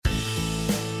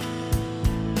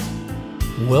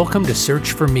Welcome to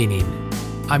Search for Meaning.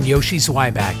 I'm Yoshi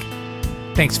Zweiback.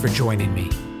 Thanks for joining me.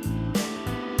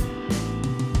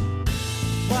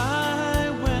 Why,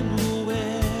 when,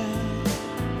 where,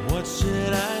 what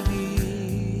should I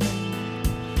be,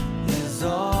 is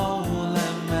all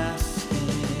I'm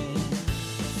asking,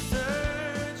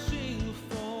 searching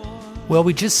for. Well,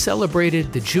 we just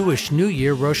celebrated the Jewish New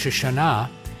Year, Rosh Hashanah,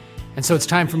 and so it's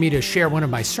time for me to share one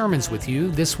of my sermons with you.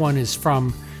 This one is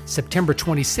from September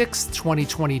 26th,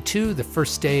 2022, the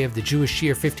first day of the Jewish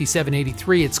year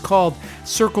 5783. It's called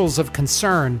Circles of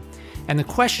Concern, and the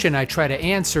question I try to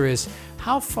answer is,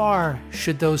 how far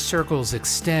should those circles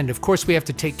extend? Of course, we have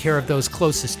to take care of those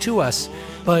closest to us,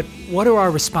 but what are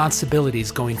our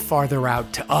responsibilities going farther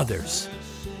out to others?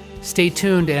 Stay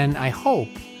tuned and, I hope,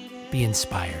 be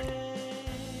inspired.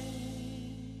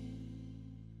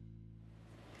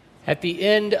 At the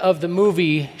end of the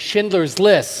movie Schindler's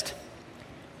List,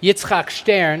 Yitzhak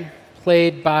Stern,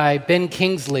 played by Ben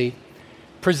Kingsley,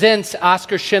 presents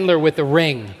Oskar Schindler with a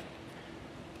ring.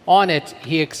 On it,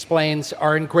 he explains,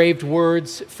 are engraved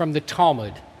words from the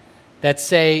Talmud that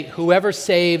say, whoever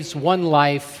saves one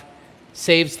life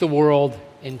saves the world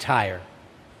entire.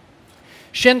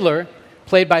 Schindler,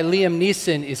 played by Liam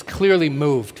Neeson, is clearly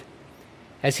moved.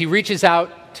 As he reaches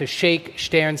out to shake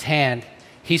Stern's hand,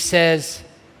 he says,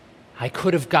 I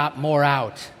could have got more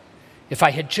out if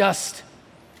I had just...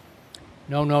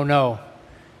 No,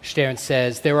 Stern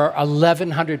says. There are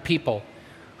 1,100 people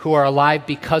who are alive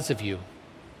because of you.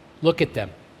 Look at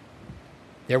them.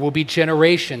 There will be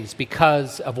generations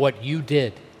because of what you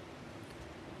did.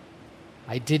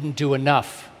 I didn't do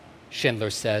enough,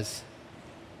 Schindler says.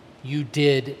 You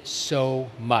did so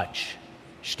much,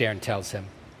 Stern tells him.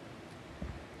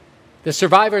 The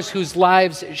survivors whose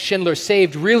lives Schindler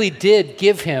saved really did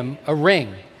give him a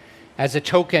ring as a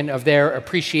token of their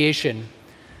appreciation.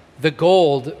 The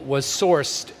gold was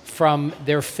sourced from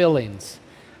their fillings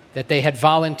that they had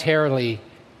voluntarily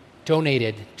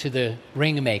donated to the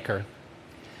ring maker.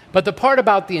 But the part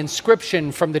about the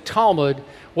inscription from the Talmud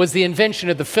was the invention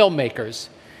of the filmmakers.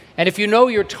 And if you know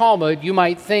your Talmud, you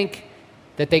might think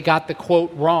that they got the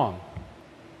quote wrong.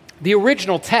 The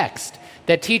original text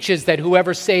that teaches that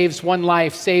whoever saves one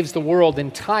life saves the world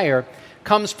entire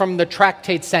comes from the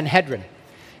Tractate Sanhedrin.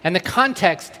 And the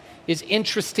context is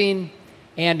interesting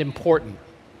and important.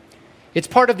 It's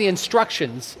part of the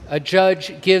instructions a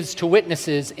judge gives to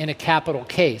witnesses in a capital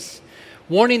case,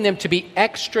 warning them to be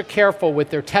extra careful with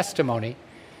their testimony,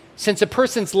 since a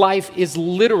person's life is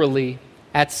literally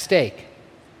at stake.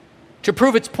 To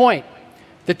prove its point,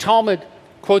 the Talmud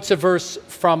quotes a verse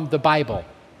from the Bible,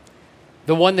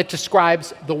 the one that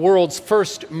describes the world's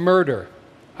first murder,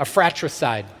 a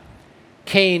fratricide,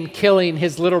 Cain killing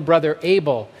his little brother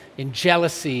Abel in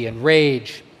jealousy and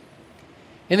rage.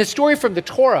 In the story from the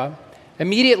Torah,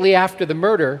 immediately after the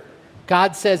murder,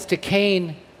 God says to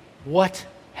Cain, "What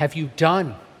have you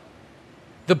done?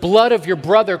 The blood of your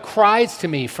brother cries to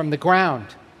me from the ground."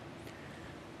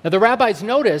 Now, the rabbis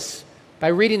notice, by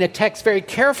reading the text very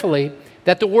carefully,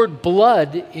 that the word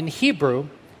blood in Hebrew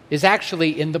is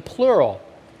actually in the plural.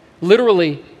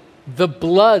 Literally, the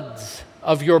bloods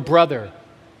of your brother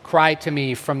cry to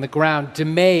me from the ground,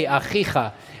 Demei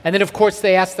achicha. And then, of course,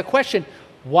 they ask the question,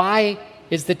 why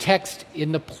is the text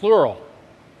in the plural?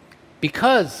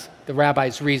 Because, the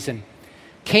rabbis reason,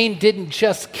 Cain didn't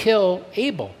just kill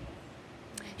Abel.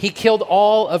 He killed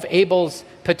all of Abel's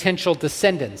potential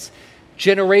descendants,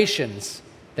 generations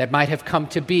that might have come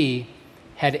to be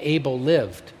had Abel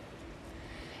lived.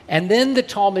 And then the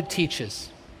Talmud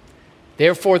teaches,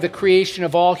 therefore the creation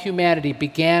of all humanity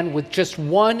began with just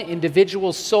one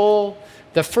individual soul,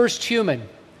 the first human,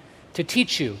 to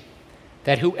teach you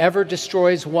that whoever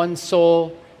destroys one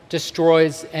soul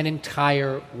destroys an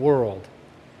entire world,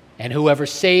 and whoever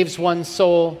saves one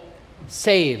soul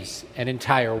saves an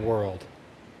entire world.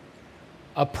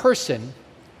 A person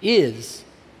is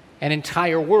an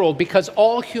entire world because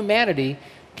all humanity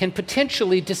can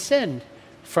potentially descend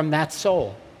from that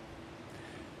soul.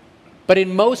 But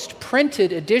in most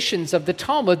printed editions of the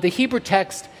Talmud, the Hebrew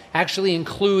text actually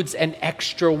includes an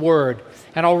extra word,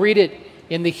 and I'll read it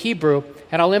in the Hebrew,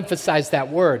 and I'll emphasize that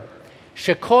word.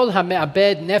 Shekol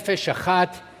hame'abed nefesh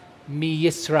achat mi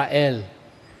Yisrael,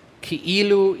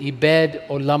 ki'ilu ibed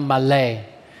olam maleh,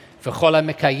 v'chol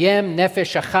hamekayem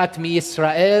nefesh achat mi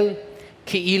Yisrael,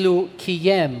 ki'ilu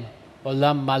kiyem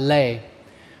olam maleh.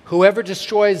 Whoever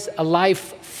destroys a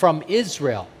life from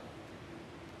Israel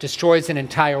destroys an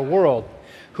entire world.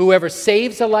 Whoever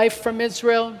saves a life from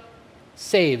Israel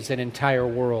saves an entire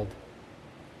world.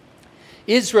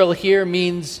 Israel here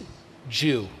means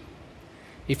Jew.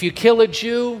 If you kill a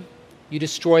Jew, you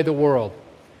destroy the world.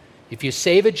 If you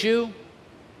save a Jew,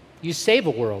 you save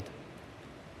a world.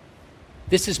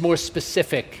 This is more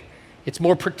specific. It's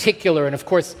more particular and, of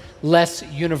course, less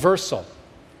universal.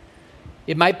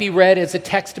 It might be read as a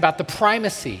text about the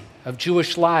primacy of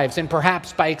Jewish lives and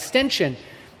perhaps, by extension,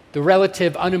 the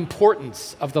relative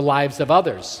unimportance of the lives of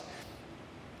others.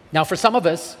 Now, for some of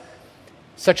us,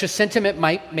 such a sentiment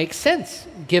might make sense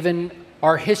given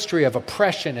our history of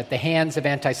oppression at the hands of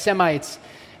anti-Semites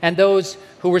and those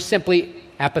who were simply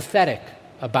apathetic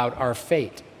about our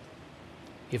fate.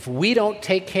 If we don't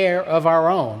take care of our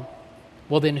own,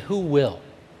 well, then who will?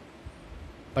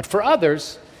 But for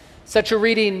others, such a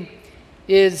reading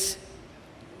is,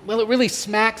 well, it really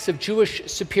smacks of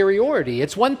Jewish superiority.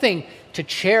 It's one thing to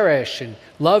cherish and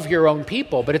love your own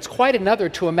people, but it's quite another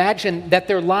to imagine that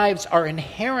their lives are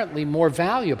inherently more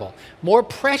valuable, more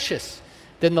precious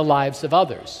than the lives of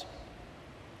others.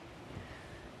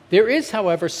 There is,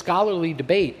 however, scholarly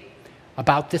debate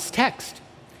about this text.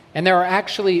 And there are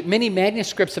actually many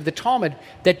manuscripts of the Talmud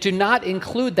that do not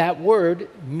include that word,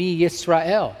 Mi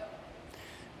Yisrael.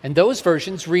 And those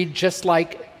versions read just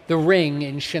like the ring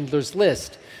in Schindler's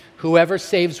List. Whoever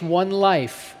saves one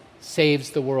life saves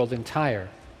the world entire.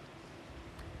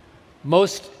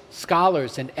 Most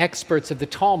scholars and experts of the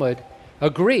Talmud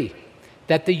agree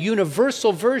that the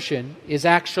universal version is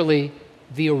actually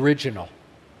the original.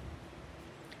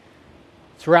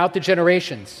 Throughout the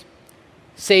generations,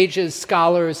 sages,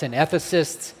 scholars, and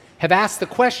ethicists have asked the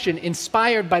question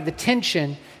inspired by the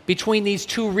tension between these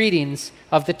two readings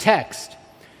of the text.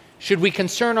 Should we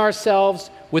concern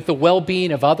ourselves with the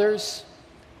well-being of others,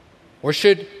 or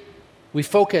should we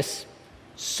focus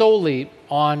solely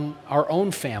on our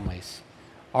own families,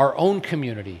 our own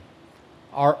community,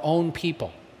 our own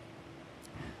people?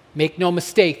 Make no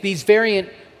mistake, these variant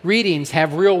readings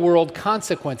have real-world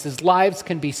consequences. Lives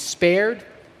can be spared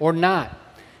or not,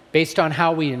 based on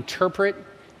how we interpret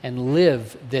and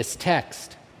live this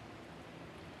text.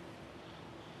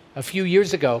 A few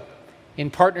years ago,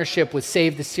 in partnership with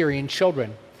Save the Syrian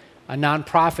Children, a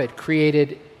nonprofit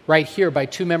created right here by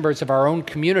two members of our own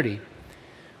community,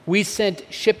 we sent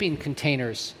shipping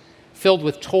containers filled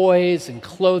with toys and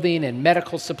clothing and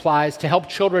medical supplies to help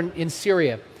children in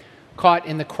Syria caught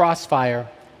in the crossfire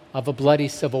of a bloody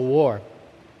civil war.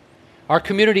 Our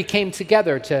community came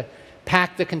together to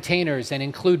pack the containers and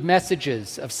include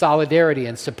messages of solidarity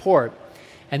and support.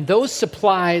 And those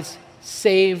supplies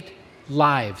saved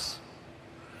lives.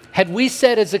 Had we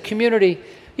said as a community,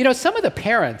 you know, some of the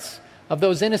parents of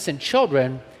those innocent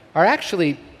children are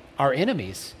actually our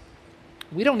enemies.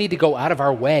 We don't need to go out of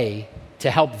our way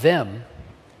to help them.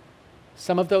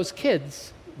 Some of those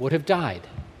kids would have died.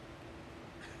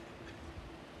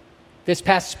 This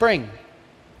past spring,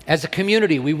 as a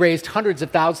community, we raised hundreds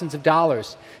of thousands of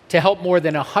dollars to help more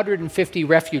than 150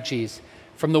 refugees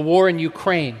from the war in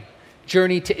Ukraine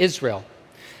journey to Israel.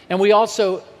 And we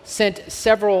also sent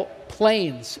several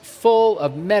planes full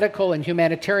of medical and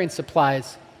humanitarian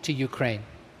supplies to Ukraine.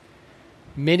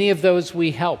 Many of those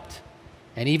we helped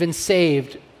and even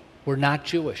saved were not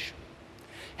Jewish.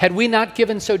 Had we not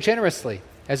given so generously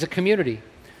as a community,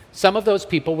 some of those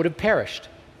people would have perished.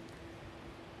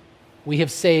 We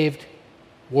have saved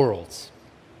worlds.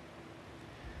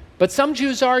 But some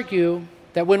Jews argue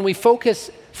that when we focus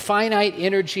finite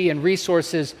energy and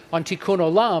resources on tikkun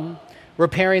olam,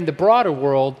 repairing the broader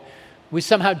world, we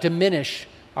somehow diminish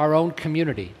our own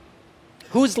community.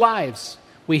 Whose lives,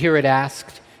 we hear it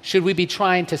asked, should we be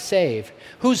trying to save?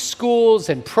 Whose schools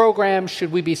and programs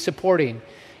should we be supporting?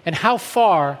 And how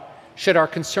far should our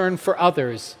concern for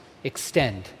others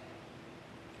extend?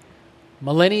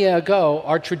 Millennia ago,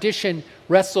 our tradition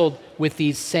wrestled with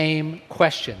these same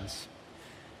questions.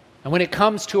 And when it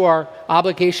comes to our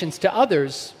obligations to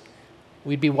others,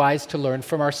 we'd be wise to learn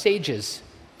from our sages.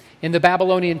 In the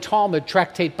Babylonian Talmud,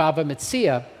 Tractate Bava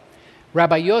Metzia,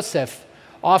 Rabbi Yosef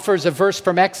offers a verse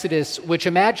from Exodus which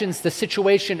imagines the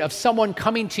situation of someone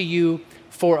coming to you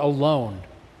for a loan.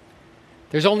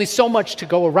 There's only so much to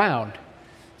go around.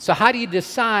 So how do you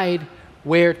decide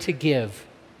where to give?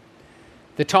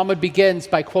 The Talmud begins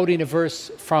by quoting a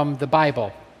verse from the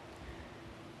Bible.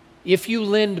 If you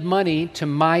lend money to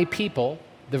my people,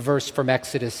 the verse from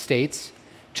Exodus states,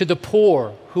 to the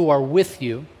poor who are with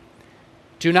you,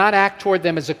 do not act toward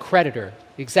them as a creditor,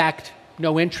 exact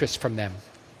no interest from them.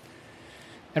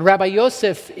 And Rabbi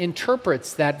Yosef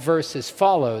interprets that verse as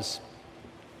follows.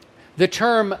 The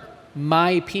term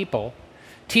my people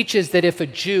teaches that if a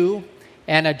Jew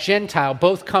and a Gentile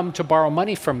both come to borrow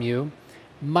money from you,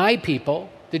 my people,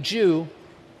 the Jew,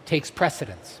 takes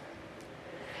precedence.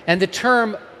 And the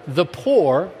term the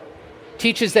poor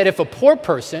teaches that if a poor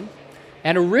person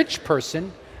and a rich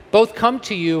person both come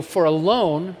to you for a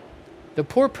loan, the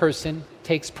poor person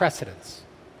takes precedence.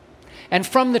 And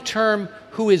from the term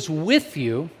who is with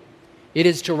you, it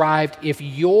is derived if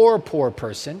your poor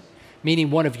person,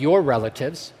 meaning one of your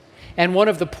relatives, and one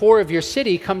of the poor of your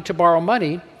city come to borrow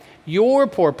money, your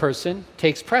poor person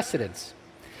takes precedence.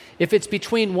 If it's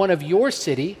between one of your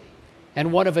city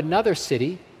and one of another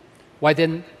city, why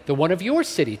then the one of your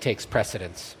city takes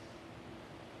precedence.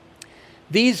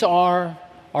 These are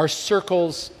our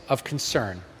circles of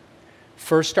concern.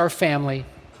 First our family,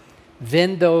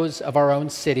 then those of our own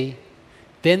city,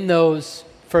 then those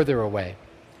further away.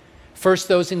 First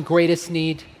those in greatest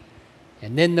need,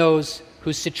 and then those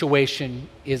whose situation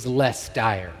is less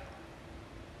dire.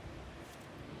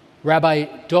 Rabbi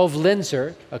Dov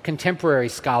Linzer, a contemporary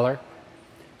scholar,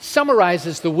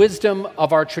 summarizes the wisdom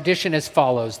of our tradition as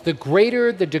follows: the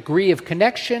greater the degree of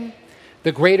connection,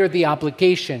 the greater the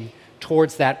obligation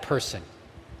towards that person.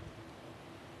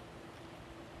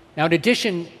 Now, in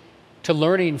addition to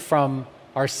learning from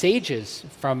our sages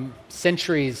from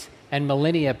centuries and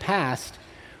millennia past,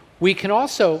 we can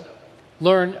also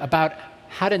learn about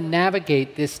how to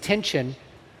navigate this tension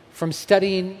from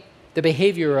studying the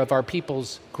behavior of our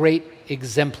people's great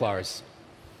exemplars.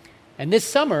 And this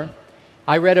summer,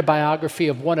 I read a biography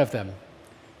of one of them,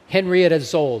 Henrietta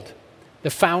Zold, the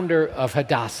founder of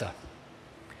Hadassah.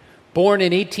 Born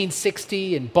in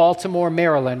 1860 in Baltimore,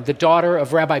 Maryland, the daughter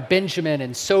of Rabbi Benjamin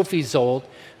and Sophie Zold,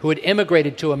 who had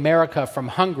immigrated to America from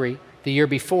Hungary the year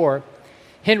before,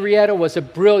 Henrietta was a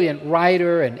brilliant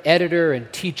writer and editor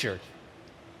and teacher.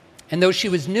 And though she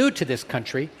was new to this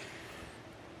country,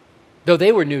 though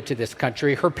they were new to this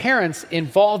country, her parents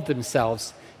involved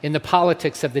themselves in the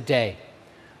politics of the day,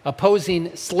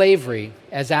 opposing slavery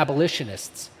as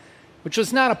abolitionists, which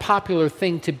was not a popular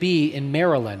thing to be in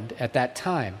Maryland at that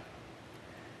time.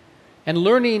 And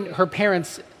learning her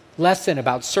parents' lesson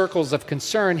about circles of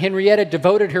concern, Henrietta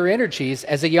devoted her energies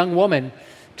as a young woman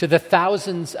to the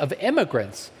thousands of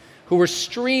immigrants who were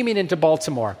streaming into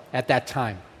Baltimore at that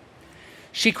time.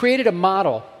 She created a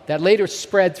model that later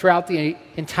spread throughout the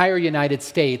entire United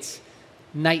States,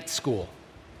 night school.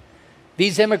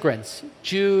 These immigrants,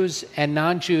 Jews and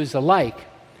non-Jews alike,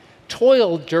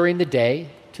 toiled during the day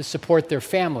to support their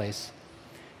families.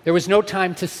 There was no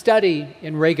time to study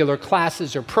in regular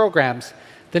classes or programs.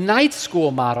 The night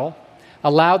school model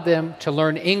allowed them to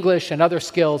learn English and other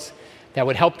skills that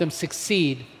would help them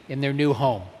succeed in their new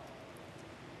home.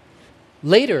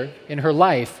 Later in her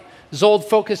life, Zold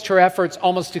focused her efforts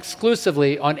almost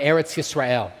exclusively on Eretz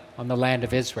Yisrael, on the land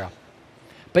of Israel.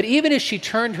 But even as she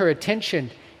turned her attention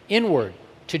inward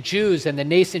to Jews and the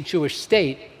nascent Jewish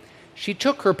state, she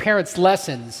took her parents'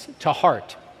 lessons to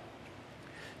heart.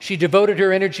 She devoted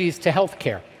her energies to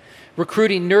healthcare,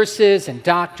 recruiting nurses and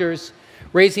doctors,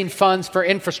 raising funds for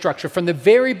infrastructure. From the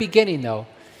very beginning, though,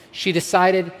 she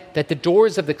decided that the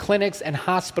doors of the clinics and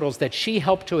hospitals that she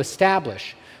helped to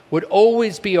establish would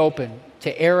always be open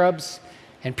to Arabs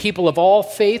and people of all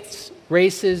faiths,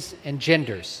 races, and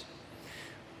genders.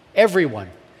 Everyone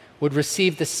would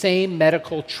receive the same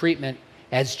medical treatment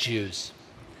as Jews.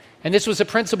 And this was a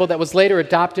principle that was later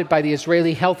adopted by the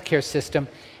Israeli healthcare system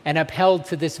and upheld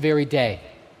to this very day.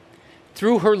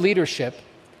 Through her leadership,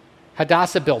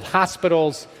 Hadassah built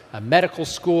hospitals, a medical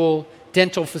school,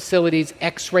 dental facilities,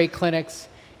 x-ray clinics,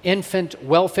 infant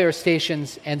welfare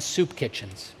stations, and soup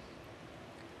kitchens.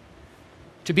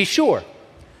 To be sure,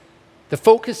 the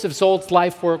focus of Zold's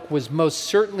life work was most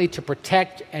certainly to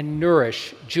protect and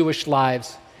nourish Jewish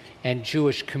lives and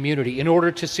Jewish community in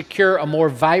order to secure a more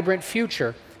vibrant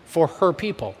future for her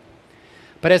people.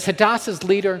 But as Hadassah's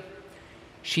leader,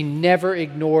 she never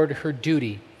ignored her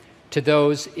duty to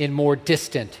those in more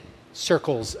distant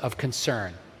circles of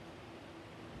concern.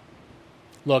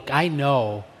 Look, I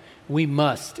know we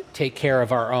must take care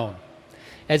of our own.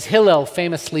 As Hillel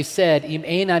famously said, Im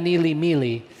ein ani li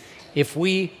mili, if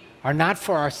we are not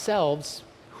for ourselves,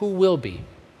 who will be?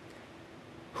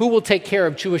 Who will take care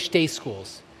of Jewish day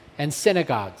schools and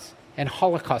synagogues and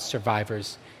Holocaust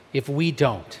survivors if we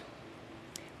don't?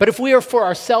 But if we are for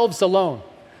ourselves alone,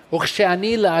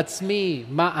 וכשאני לעצמי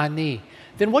מה אני,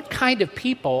 then what kind of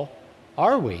people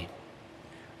are we?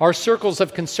 Our circles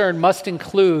of concern must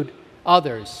include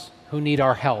others who need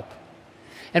our help.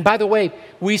 And by the way,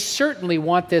 we certainly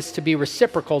want this to be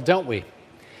reciprocal, don't we?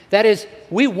 That is,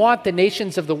 we want the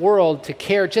nations of the world to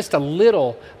care just a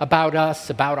little about us,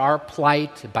 about our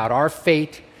plight, about our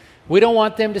fate. We don't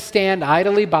want them to stand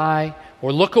idly by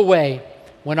or look away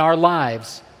when our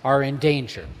lives are in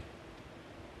danger.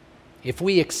 If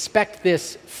we expect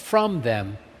this from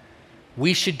them,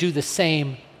 we should do the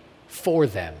same for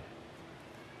them.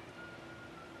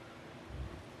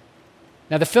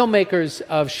 Now, the filmmakers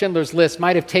of Schindler's List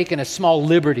might have taken a small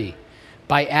liberty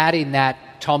by adding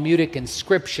that Talmudic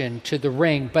inscription to the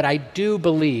ring, but I do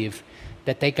believe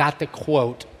that they got the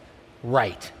quote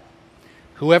right.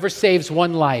 Whoever saves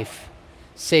one life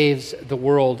saves the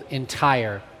world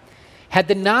entire. Had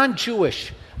the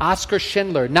non-Jewish Oskar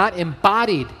Schindler not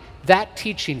embodied that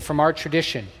teaching from our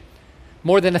tradition,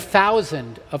 more than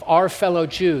 1,000 of our fellow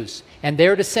Jews and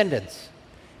their descendants,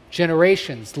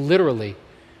 generations literally,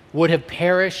 would have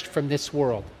perished from this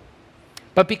world.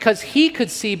 But because he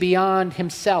could see beyond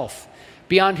himself,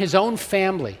 beyond his own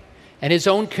family and his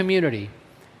own community,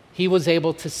 he was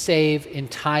able to save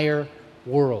entire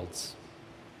worlds.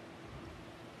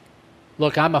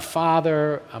 Look, I'm a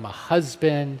father, I'm a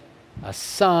husband, a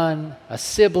son, a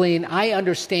sibling. I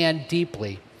understand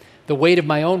deeply the weight of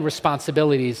my own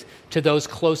responsibilities to those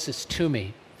closest to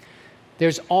me.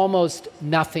 There's almost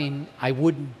nothing I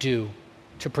wouldn't do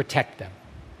to protect them.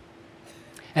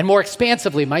 And more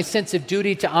expansively, my sense of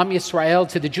duty to Am Yisrael,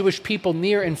 to the Jewish people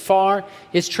near and far,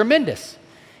 is tremendous.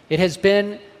 It has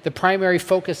been the primary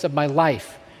focus of my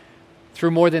life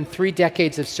through more than 3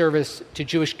 decades of service to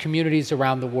Jewish communities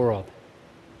around the world.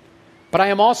 But I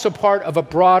am also part of a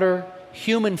broader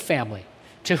human family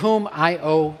to whom I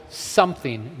owe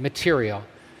something material,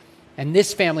 and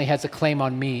this family has a claim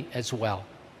on me as well.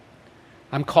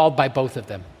 I'm called by both of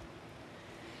them.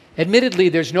 Admittedly,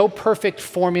 there's no perfect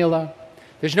formula.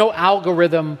 There's no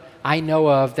algorithm I know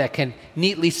of that can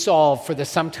neatly solve for the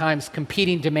sometimes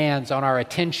competing demands on our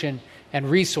attention and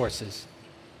resources.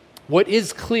 What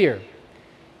is clear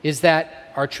is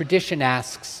that our tradition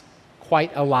asks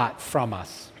quite a lot from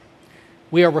us.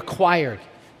 We are required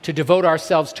to devote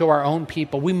ourselves to our own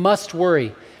people. We must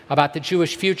worry about the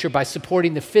Jewish future by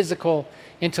supporting the physical,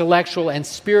 intellectual, and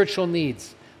spiritual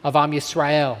needs of Am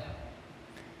Yisrael.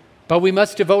 But we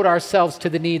must devote ourselves to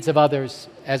the needs of others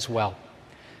as well,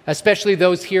 especially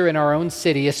those here in our own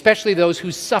city, especially those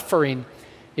whose suffering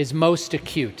is most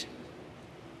acute.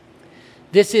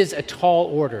 This is a tall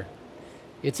order.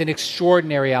 It's an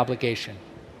extraordinary obligation.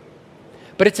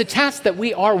 But it's a task that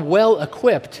we are well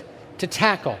equipped to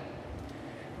tackle.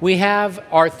 We have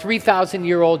our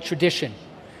 3,000-year-old tradition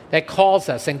that calls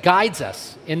us and guides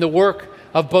us in the work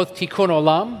of both Tikkun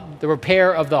Olam, the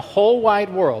repair of the whole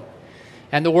wide world,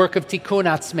 and the work of Tikkun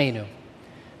Atzmeinu,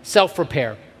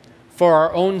 self-repair for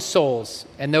our own souls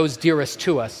and those dearest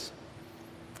to us.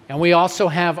 And we also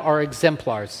have our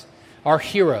exemplars, our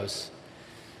heroes,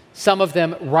 some of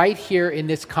them right here in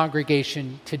this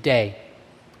congregation today,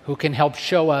 who can help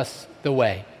show us the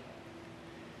way.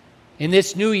 In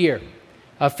this new year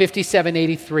of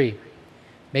 5783,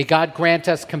 may God grant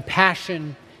us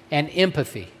compassion and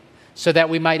empathy so that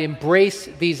we might embrace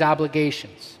these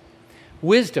obligations,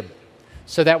 wisdom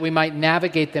so that we might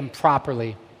navigate them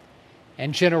properly,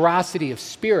 and generosity of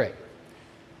spirit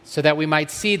so that we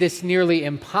might see this nearly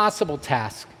impossible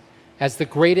task as the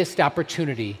greatest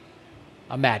opportunity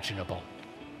imaginable.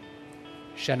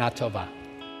 Shana Tova.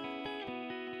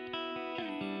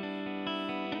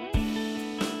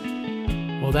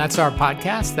 Well, that's our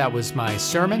podcast. That was my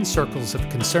sermon, Circles of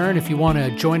Concern. If you want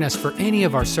to join us for any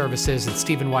of our services at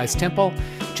Stephen Wise Temple,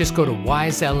 just go to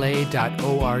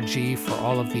wisela.org for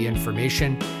all of the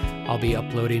information. I'll be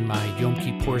uploading my Yom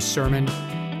Kippur sermon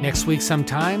next week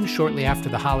sometime, shortly after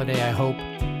the holiday, I hope.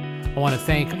 I want to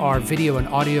thank our video and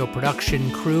audio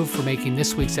production crew for making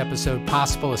this week's episode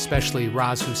possible, especially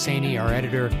Raz Husseini, our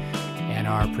editor, and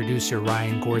our producer,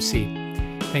 Ryan Gorsey.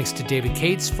 Thanks to David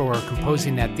Cates for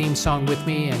composing that theme song with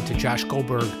me, and to Josh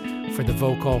Goldberg for the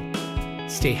vocal.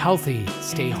 Stay healthy,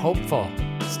 stay hopeful,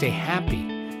 stay happy,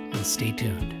 and stay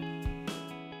tuned.